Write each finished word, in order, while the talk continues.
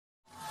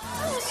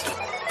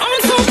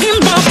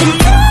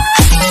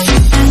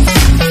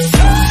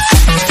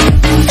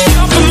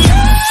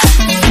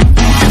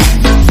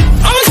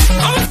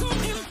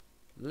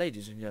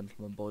Ladies and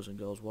gentlemen, boys and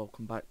girls,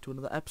 welcome back to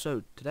another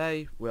episode.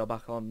 Today we are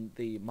back on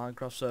the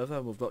Minecraft server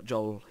and we've got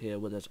Joel here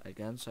with us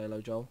again. Say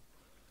hello, Joel.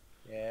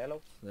 Yeah,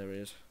 hello. There he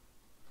is.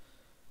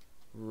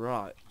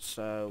 Right,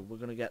 so we're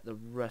going to get the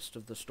rest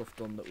of the stuff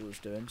done that we was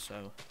doing,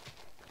 so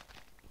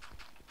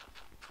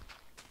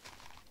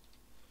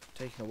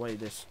taking away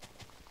this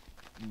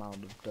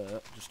mound of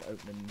dirt, just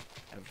opening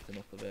everything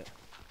up a bit.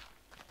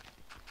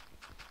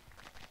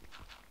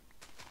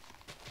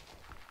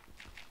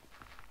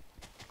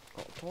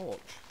 Got a torch,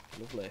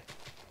 lovely.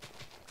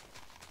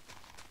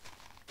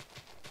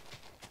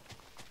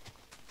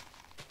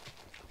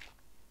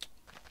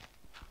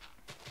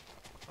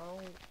 How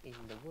in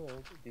the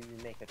world do you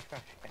make a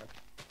trash can?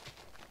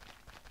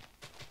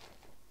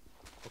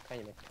 What can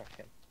you make a trash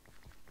can?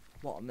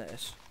 What, on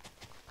this?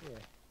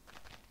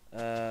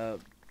 Yeah.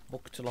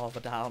 Bucket of lava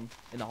down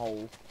in a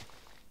hole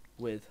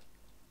with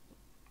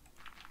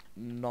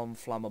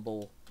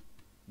non-flammable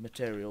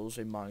materials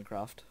in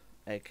Minecraft,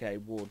 aka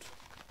wood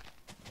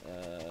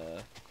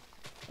and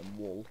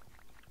wool.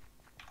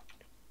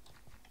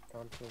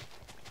 Time to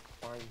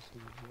find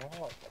some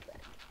water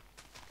then.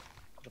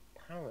 Because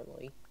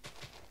apparently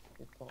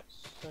we've got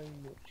so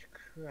much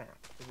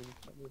crap that we can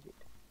get rid of it.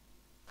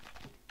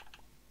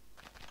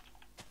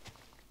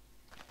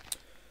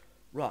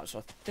 Right, so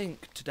I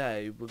think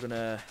today we're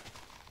gonna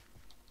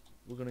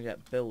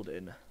get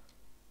building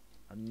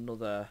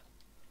another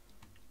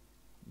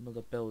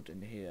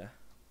building here.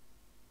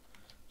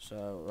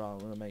 So right, I'm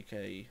gonna make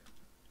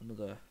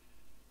another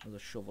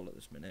shovel at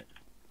this minute.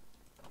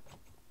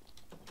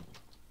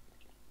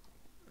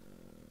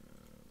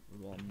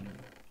 One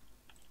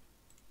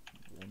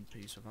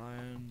piece of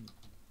iron.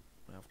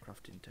 We have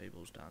crafting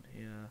tables down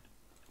here.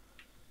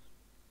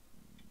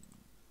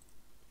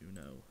 You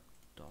know,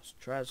 dos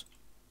tres.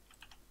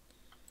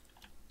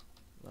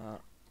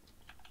 That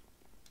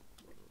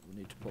we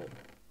need to put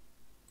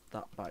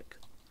that back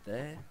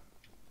there.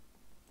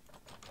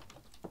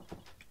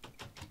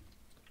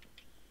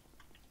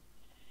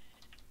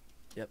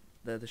 Yep,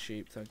 they're the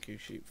sheep. Thank you,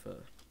 sheep,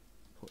 for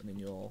putting in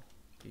your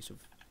piece of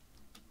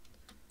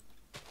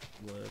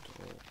word,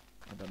 or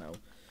I don't know.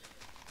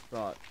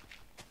 Right.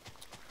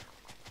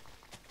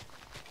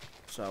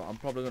 So I'm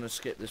probably going to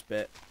skip this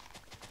bit,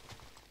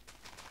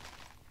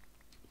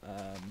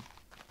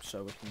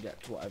 so we can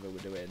get to whatever we're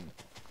doing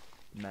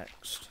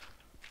next.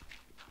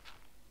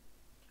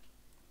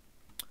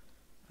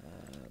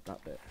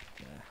 That bit,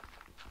 yeah.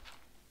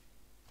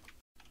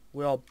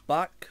 We are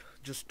back.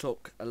 Just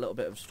took a little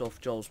bit of stuff.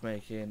 Joel's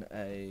making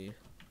a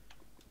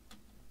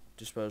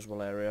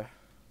disposable area,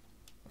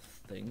 I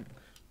think.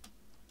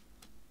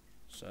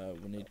 So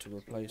we need to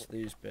replace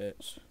these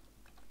bits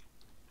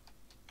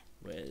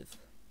with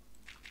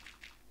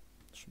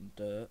some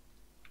dirt.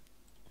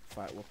 In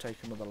fact, we'll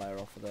take another layer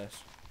off of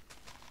this.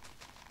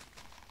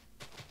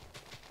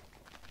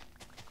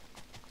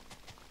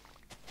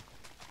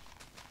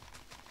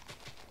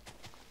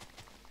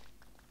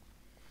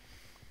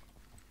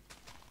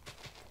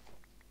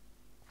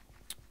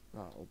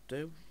 That'll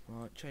do.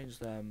 Right, change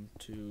them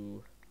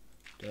to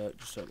dirt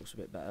just so it looks a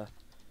bit better.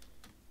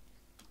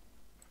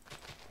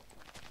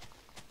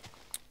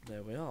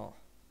 There we are.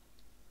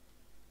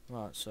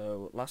 Right,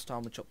 so last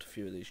time we chopped a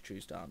few of these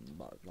trees down,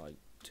 about like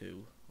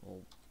 2 or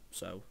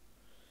so.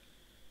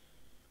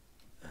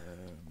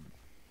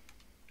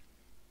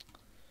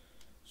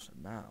 So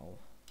now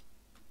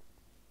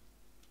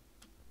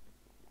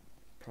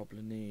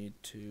probably need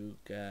to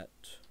get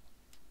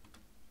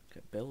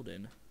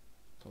building.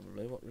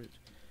 Probably we'll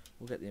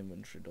get the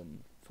inventory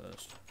done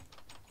first.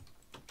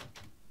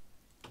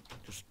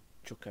 Just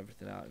chuck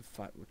everything out. In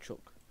fact, we'll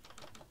chuck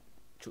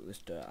this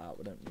dirt out.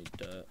 We don't need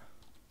dirt.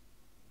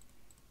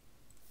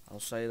 I'll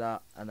say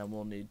that, and then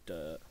we'll need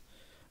dirt.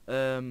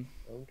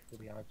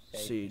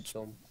 Seeds,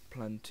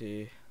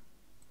 plenty.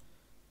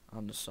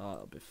 Andesite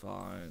will be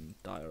fine.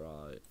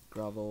 Diorite,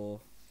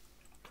 gravel,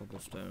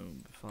 cobblestone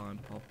will be fine.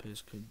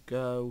 Poppies can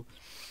go.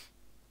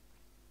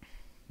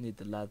 Need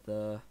the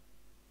leather.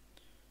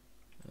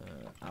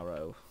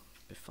 Arrow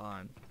be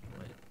fine.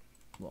 Wait,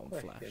 what on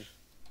flesh?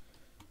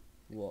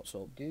 What's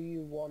up? Do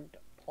you want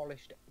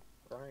polished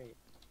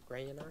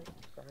granite?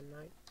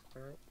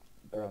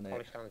 Or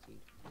polished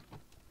antique?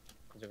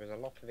 Because there is a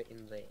lot of it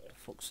in there.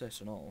 Fuck's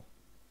this and all?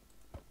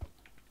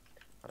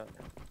 I don't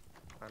know.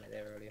 I found it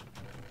there earlier.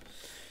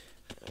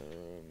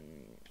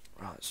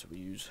 Right, so we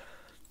use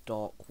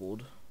dark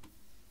wood,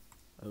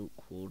 oak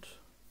wood.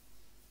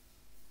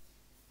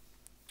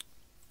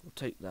 We'll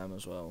take them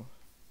as well.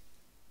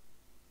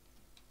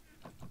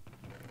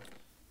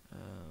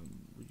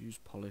 We'll use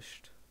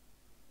polished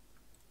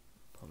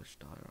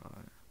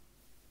diorite.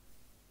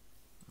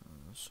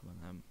 Some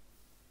of them.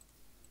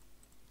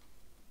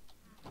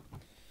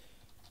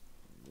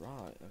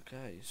 Right,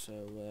 okay, so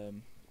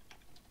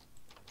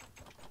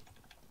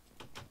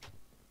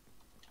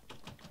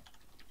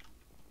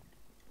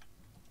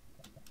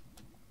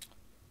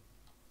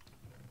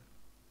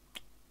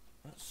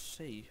let's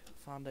see.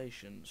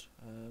 Foundations.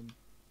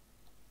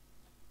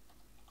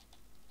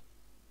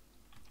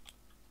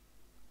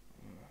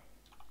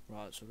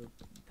 Right, so we'll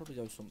probably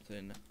go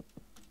something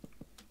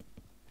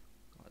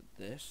like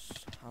this.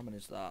 How many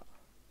is that?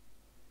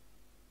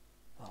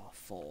 Oh,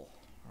 4.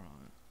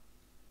 Right.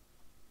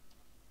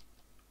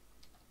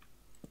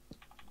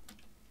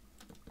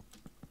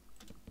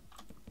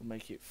 We'll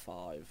make it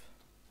 5.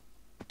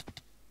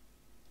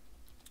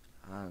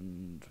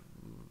 And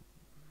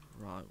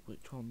right,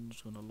 which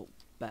one's gonna look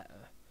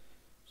better?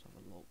 Let's have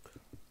a look.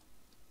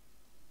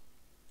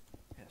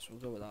 Yeah, so we'll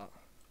go with that.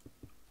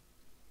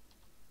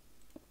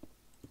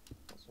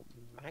 Some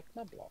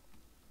magma block.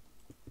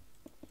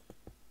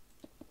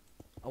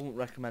 I wouldn't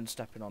recommend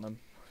stepping on them.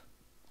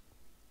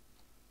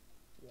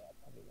 Yeah,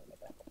 probably one of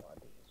the better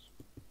ideas.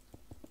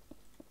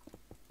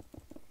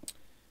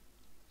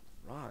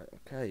 Right,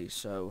 okay,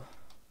 so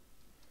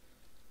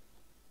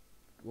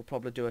we'll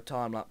probably do a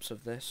time lapse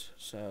of this.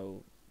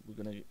 So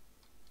we're gonna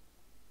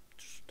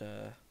just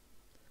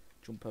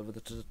jump over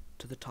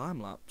to the time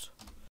lapse.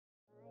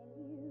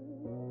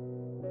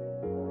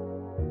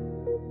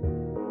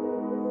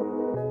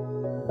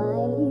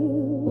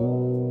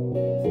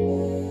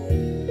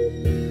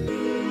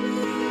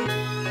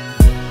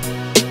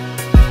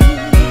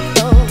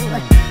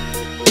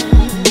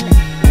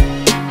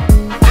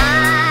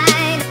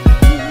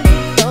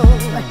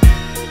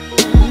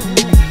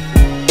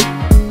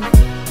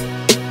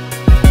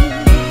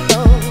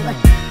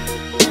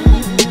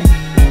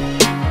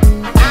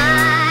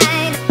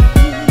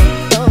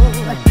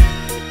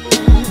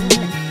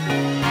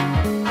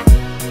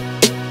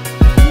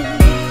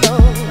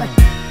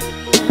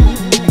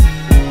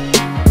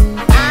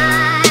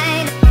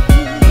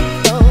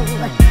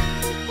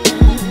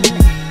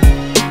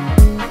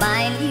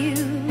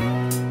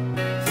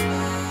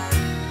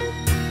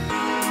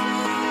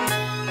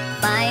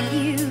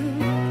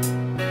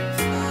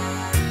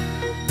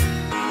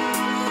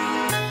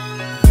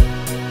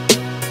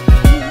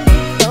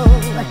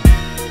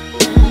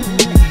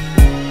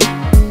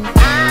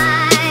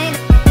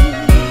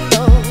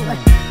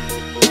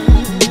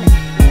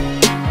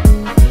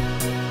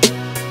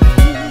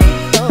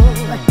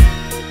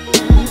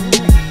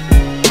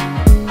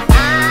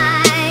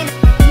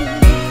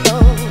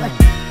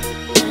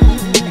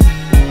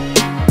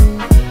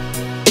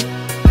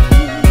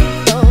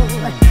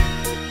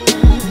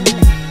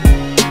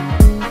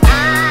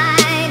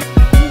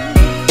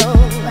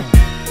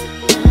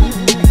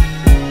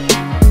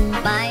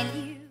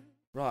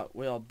 Right,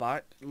 we are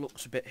back.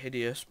 Looks a bit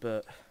hideous,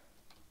 but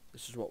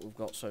this is what we've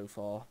got so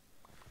far.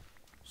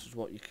 This is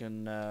what you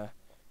can got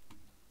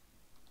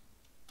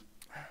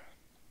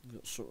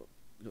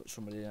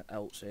somebody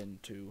else in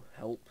to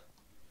help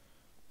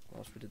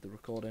whilst we did the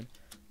recording.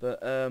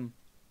 But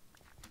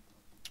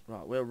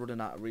right, we're running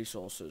out of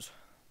resources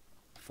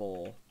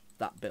for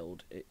that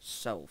build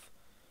itself,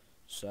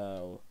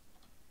 so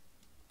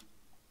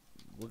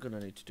we're gonna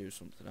need to do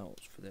something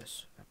else for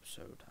this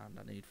episode, and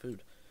I need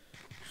food.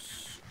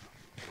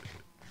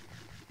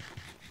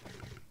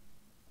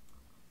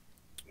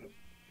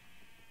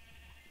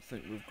 I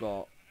think we've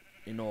got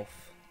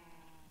enough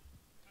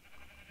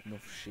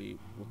sheep.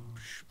 We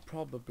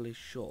probably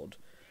should.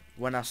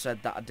 When I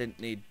said that I didn't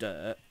need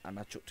dirt and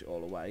I chucked it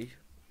all away,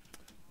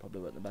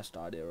 probably wasn't the best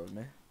idea of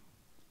me.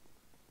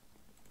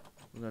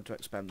 We're going to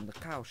expand the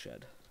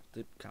cowshed.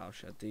 The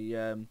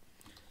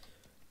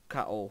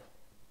cattle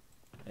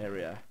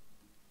area.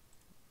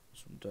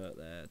 Some dirt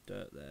there,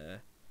 dirt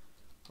there.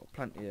 Got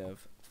plenty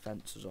of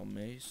fences on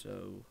me,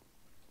 so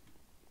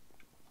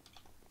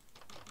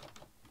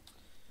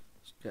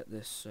let's get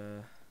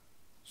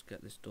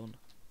this done.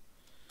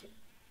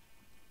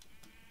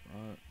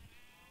 Right.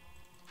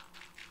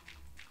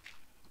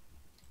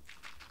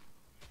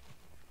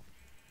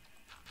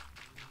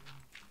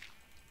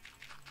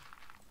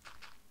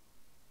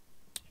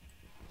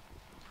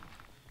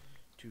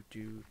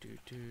 Do.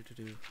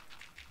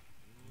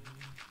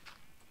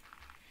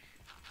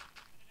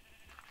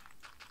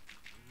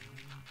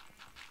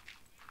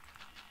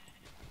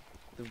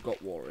 They've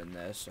got water in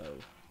there, so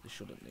they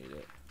shouldn't need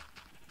it.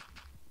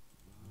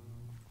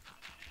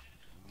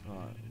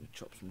 Right, we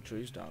chop some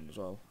trees down as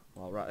well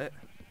while we're at it.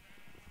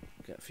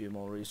 Get a few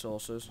more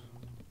resources.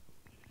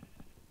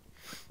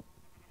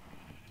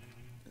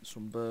 Get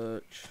some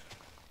birch,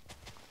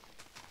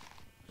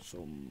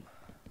 some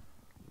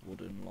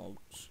wooden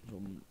logs,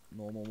 some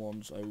normal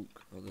ones,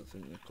 oak, I don't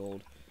think they're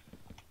called.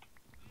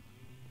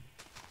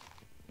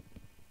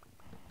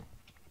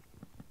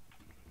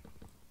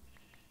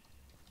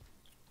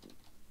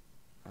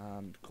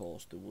 And of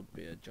course there would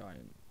be a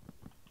giant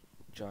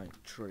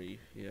tree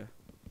here.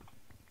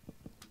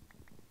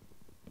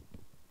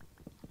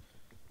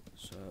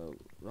 So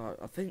right,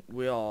 I think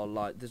we are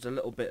like, there's a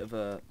little bit of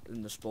a,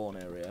 in the spawn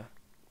area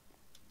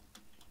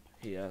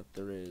here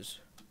there is.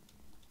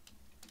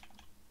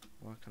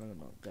 Why can I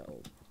not get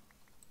up?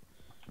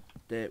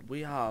 There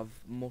we have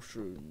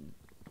mushroom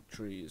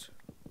trees.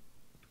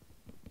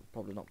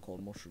 Probably not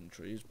called mushroom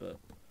trees, but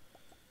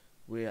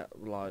we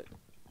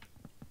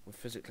we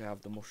physically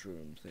have the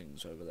mushroom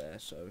things over there.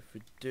 So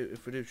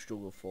if we do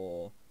struggle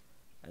for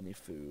any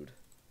food,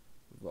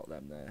 we've got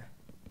them there.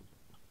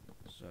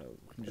 So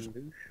we can just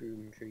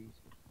mushroom trees.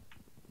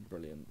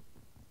 Brilliant.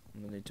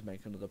 And we need to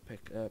make another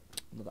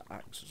another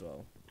axe as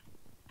well.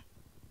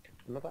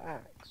 Another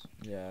axe?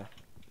 Yeah.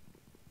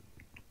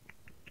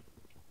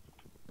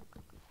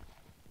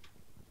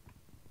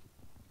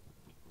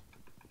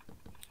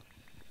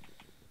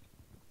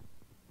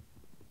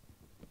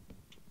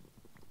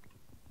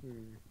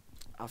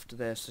 After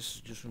this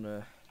is just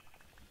gonna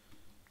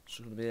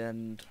be the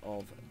end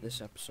of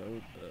this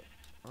episode. But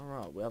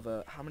alright, we have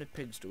how many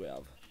pigs do we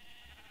have?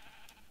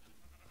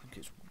 I think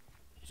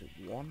is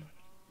it one?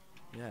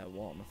 Yeah,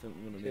 one. I think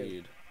we're gonna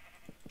need.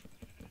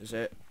 Is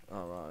it?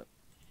 Alright.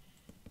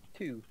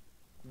 2.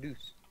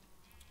 Deuce.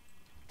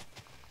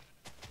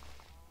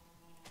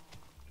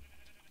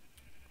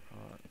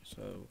 Alright,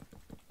 so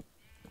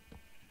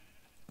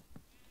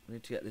we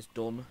need to get this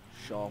done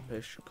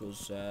sharpish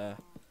because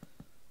it's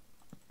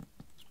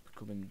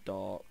becoming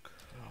dark.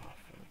 Oh,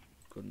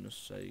 for goodness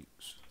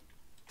sakes.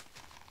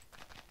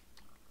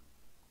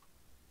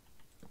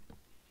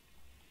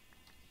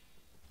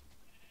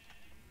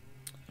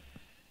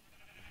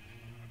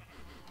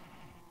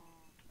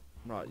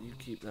 Right, you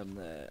keep them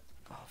there.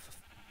 Oh,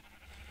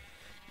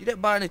 you don't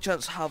by any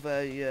chance have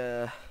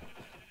a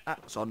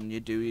axe on you,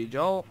 do you,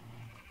 Joel?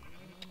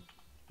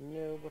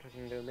 No, but I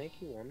can go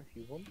make you one if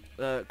you want.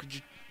 Could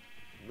you?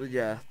 Well,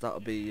 yeah, that'll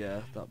be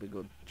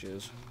good.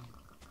 Cheers.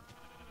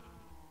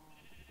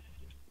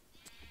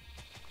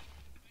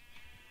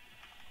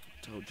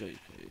 Tell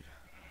JP.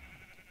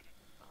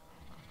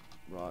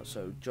 Right,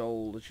 so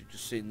Joel, as you've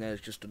just seen there, has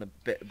just done a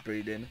bit of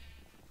breeding.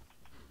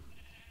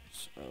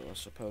 So I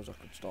suppose I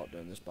could start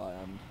doing this by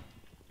hand.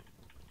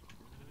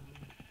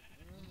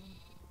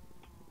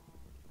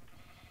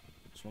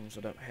 As long as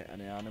I don't hit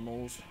any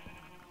animals.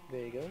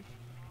 There you go.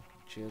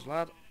 Cheers,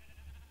 lad.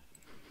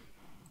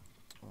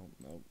 Oh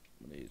no,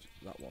 we need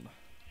that one.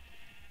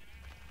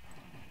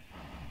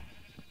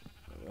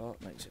 There we are.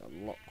 It makes it a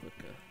lot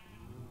quicker.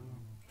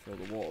 Throw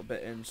the water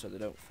bit in so they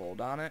don't fall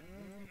down it.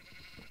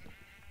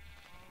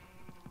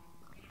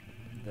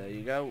 There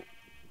you go.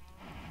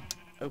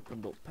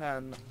 Opened up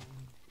pen.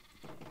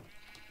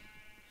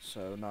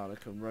 So now they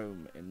can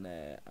roam in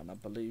there, and I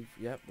believe,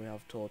 yep, we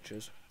have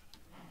torches.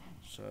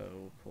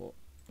 So put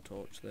a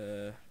torch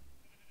there,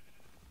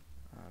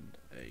 and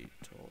a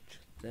torch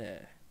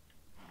there.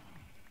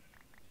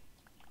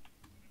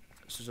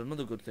 This is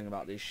another good thing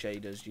about these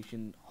shaders. You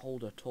can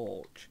hold a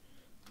torch,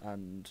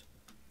 and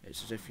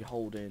it's as if you're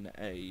holding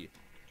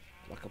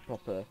like a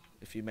proper,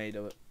 if you made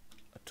a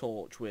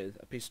torch with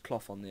a piece of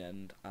cloth on the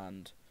end,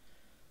 and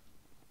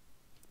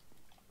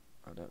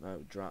I don't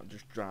know,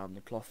 just drown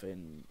the cloth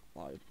in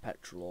like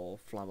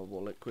petrol or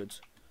flammable liquids.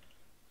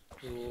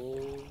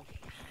 Oh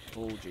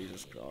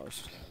Jesus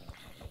Christ.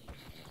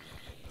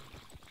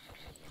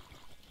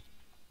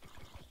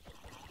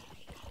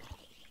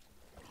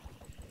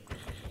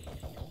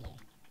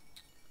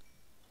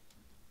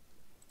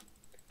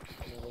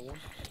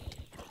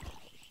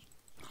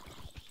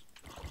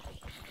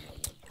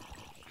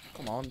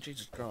 Come on,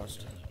 Jesus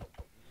Christ.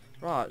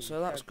 Right, so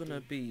that's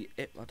gonna be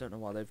it. I don't know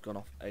why they've gone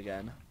off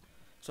again.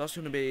 So that's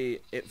going to be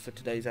it for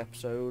today's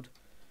episode.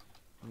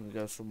 I'm going to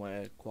go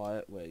somewhere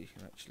quiet where you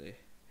can actually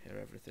hear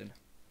everything.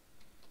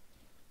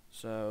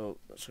 So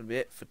that's going to be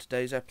it for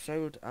today's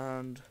episode,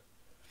 and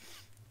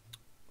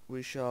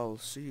we shall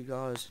see you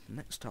guys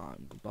next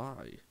time.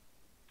 Goodbye.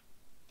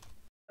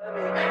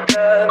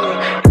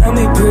 Tell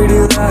me pretty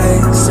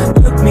lies,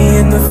 look me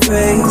in the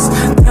face.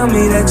 Tell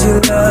me that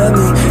you love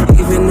me,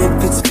 even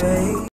if it's fake.